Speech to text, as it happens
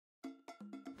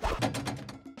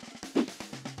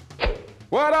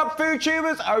What up, food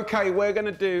tubers? Okay, we're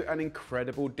gonna do an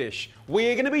incredible dish.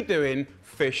 We're gonna be doing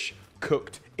fish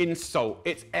cooked in salt.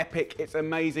 It's epic, it's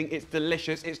amazing, it's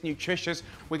delicious, it's nutritious.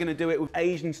 We're gonna do it with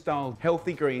Asian style,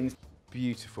 healthy greens.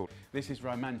 Beautiful. This is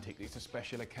romantic, it's a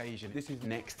special occasion. This is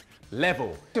next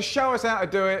level. To show us how to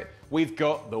do it, we've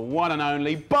got the one and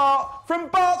only Bart from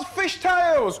Bart's Fish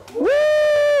Tales.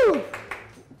 Woo!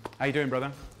 How you doing, brother?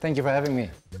 Thank you for having me.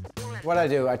 What I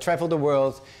do, I travel the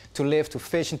world to live, to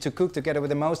fish and to cook together with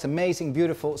the most amazing,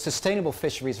 beautiful, sustainable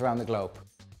fisheries around the globe.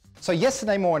 So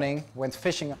yesterday morning, went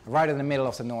fishing right in the middle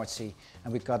of the North Sea,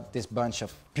 and we got this bunch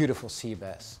of beautiful sea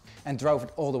bass and drove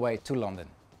it all the way to London.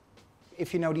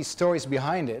 If you know these stories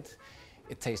behind it,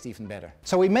 it tastes even better.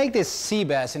 So we make this sea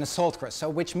bass in a salt crust, so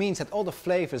which means that all the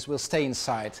flavors will stay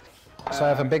inside. So I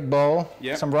have a big bowl,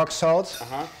 some rock salt.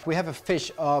 We have a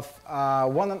fish of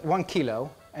 1 kilo,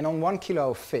 and on 1 kilo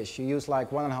of fish you use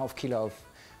like 1.5 kilo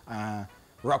of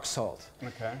rock salt.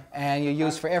 Okay. And you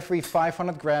use for every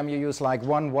 500 gram you use like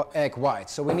 1 egg white.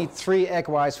 So we need 3 egg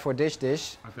whites for this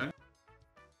dish. Okay.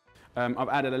 I've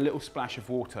added a little splash of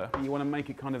water. You want to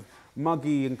make it kind of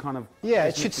muggy and kind of... Yeah,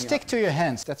 it should stick to your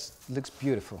hands. That looks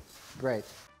beautiful. Great.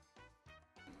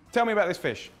 Tell me about this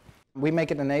fish. We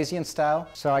make it an Asian style.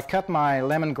 So I cut my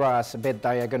lemongrass a bit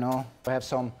diagonal. I have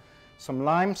some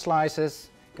lime slices.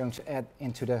 Going to add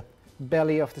into the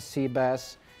belly of the sea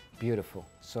bass. Beautiful.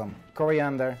 Some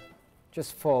coriander,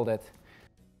 just fold it.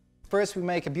 First we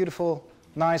make a beautiful,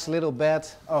 nice little bed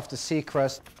of the sea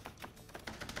crust.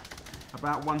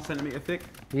 About 1 centimeter thick?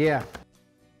 Yeah.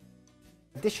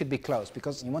 This should be closed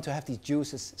because you want to have these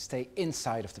juices stay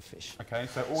inside of the fish. Okay,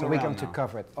 so all around. So we're going to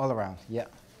cover it all around, yeah.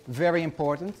 Very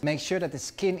important. Make sure that the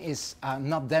skin is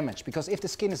not damaged, because if the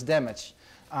skin is damaged,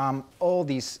 all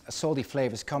these salty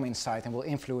flavors come inside and will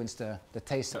influence the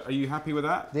taste. Are you happy with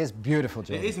that? This is beautiful,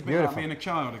 Joe. It is a bit like being a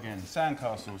child again.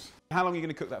 Sandcastles. How long are you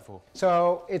going to cook that for?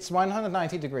 So it's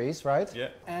 190 degrees, right? Yeah.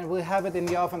 And we'll have it in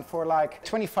the oven for like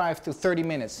 25 to 30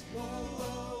 minutes.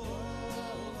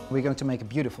 We're going to make a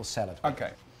beautiful salad.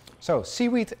 Okay. So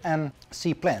seaweed and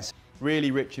sea plants.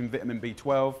 Really rich in vitamin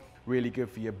B12, really good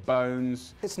for your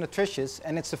bones. It's nutritious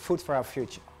and it's a food for our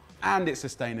future. And it's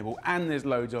sustainable, and there's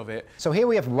loads of it. So here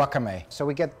we have wakame. So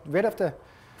we get rid of the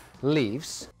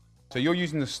leaves. So you're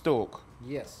using the stalk?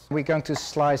 Yes. We're going to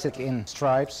slice it in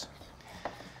stripes.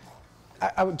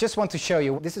 I just want to show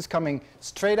you, this is coming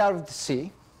straight out of the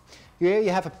sea. Here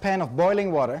you have a pan of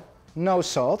boiling water, no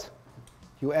salt.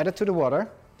 You add it to the water.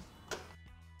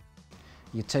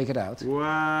 You take it out.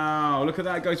 Wow, look at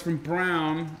that, it goes from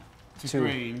brown to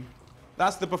green.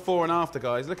 That's the before and after,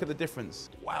 guys. Look at the difference.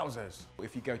 Wowzers.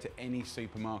 If you go to any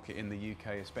supermarket in the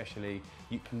UK especially,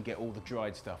 you can get all the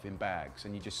dried stuff in bags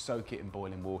and you just soak it in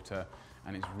boiling water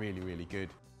and it's really, really good.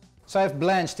 So I've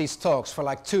blanched these stalks for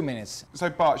like 2 minutes. So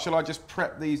Bart, shall I just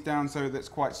prep these down so that's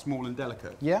quite small and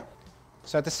delicate? Yeah.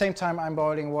 So at the same time I'm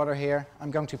boiling water here, I'm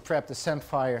going to prep the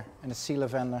samphire and the sea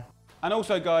lavender. And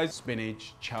also, guys,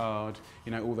 spinach, chard,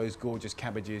 you know, all those gorgeous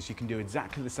cabbages, you can do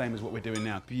exactly the same as what we're doing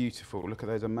now. Beautiful, look at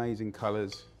those amazing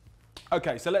colours.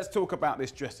 Okay, so let's talk about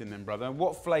this dressing then, brother.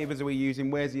 What flavours are we using?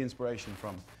 Where's the inspiration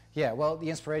from? Yeah, well, the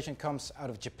inspiration comes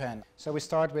out of Japan. So we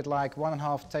start with like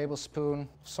 1.5 tablespoon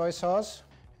soy sauce,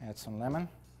 add some lemon,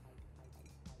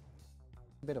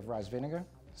 a bit of rice vinegar,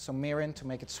 some mirin to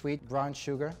make it sweet, brown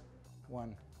sugar,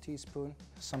 1 teaspoon,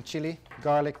 some chili,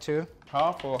 garlic too.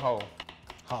 Half or whole?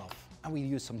 Half. And we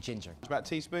use some ginger. About a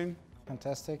teaspoon?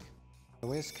 Fantastic. A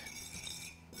whisk.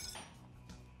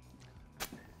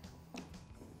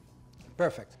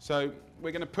 Perfect. So we're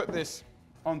going to put this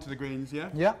onto the greens, yeah?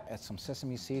 Yeah. Add some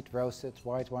sesame seed, roasted,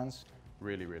 white ones.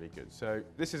 Really, really good. So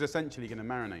this is essentially going to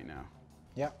marinate now.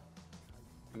 Yeah.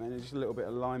 And then just a little bit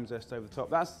of lime zest over the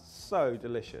top. That's so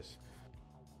delicious.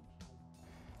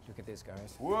 Look at this,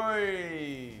 guys.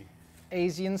 Whey!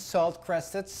 Asian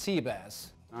salt-crusted sea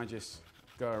bass. I just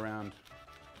go around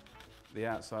the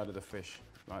outside of the fish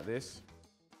like this.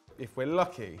 If we're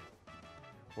lucky,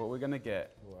 what we're going to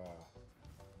get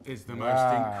is the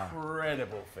most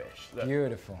incredible fish. Look,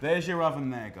 beautiful. There's your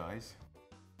oven there, guys.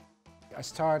 I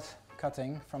start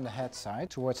cutting from the head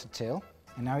side towards the tail.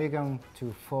 And now you're going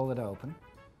to fold it open.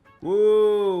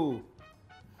 Woo!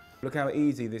 Look how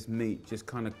easy this meat just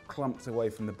kind of clumps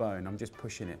away from the bone. I'm just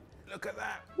pushing it. Look at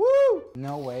that. Woo!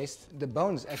 No waste. The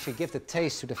bones actually give the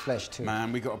taste to the flesh too.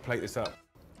 Man, we got to plate this up.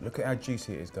 Look at how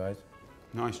juicy it is, guys.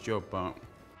 Nice job, Bart.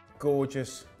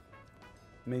 Gorgeous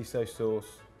miso sauce.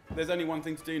 There's only one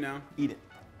thing to do now. Eat it.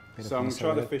 So I'm going to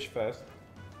try the fish first.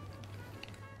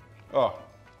 Oh,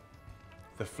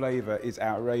 the flavour is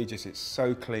outrageous. It's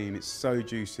so clean. It's so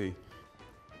juicy.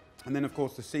 And then, of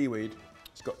course, the seaweed.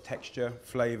 It's got texture,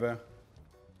 flavour.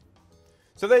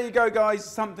 So there you go, guys,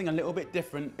 something a little bit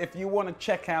different. If you want to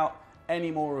check out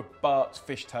any more of Bart's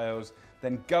fish tales,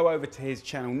 then go over to his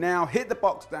channel now. Hit the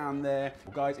box down there.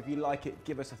 Well, guys, if you like it,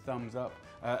 give us a thumbs up.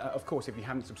 Of course, if you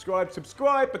haven't subscribed,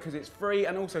 subscribe because it's free,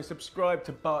 and also subscribe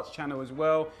to Bart's channel as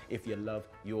well if you love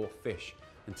your fish.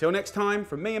 Until next time,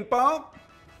 from me and Bart,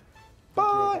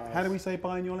 bye. How do we say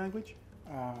bye in your language?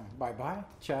 Bye-bye.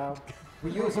 Ciao.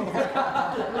 We use it.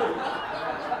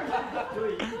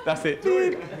 That's it.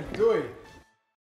 Doei.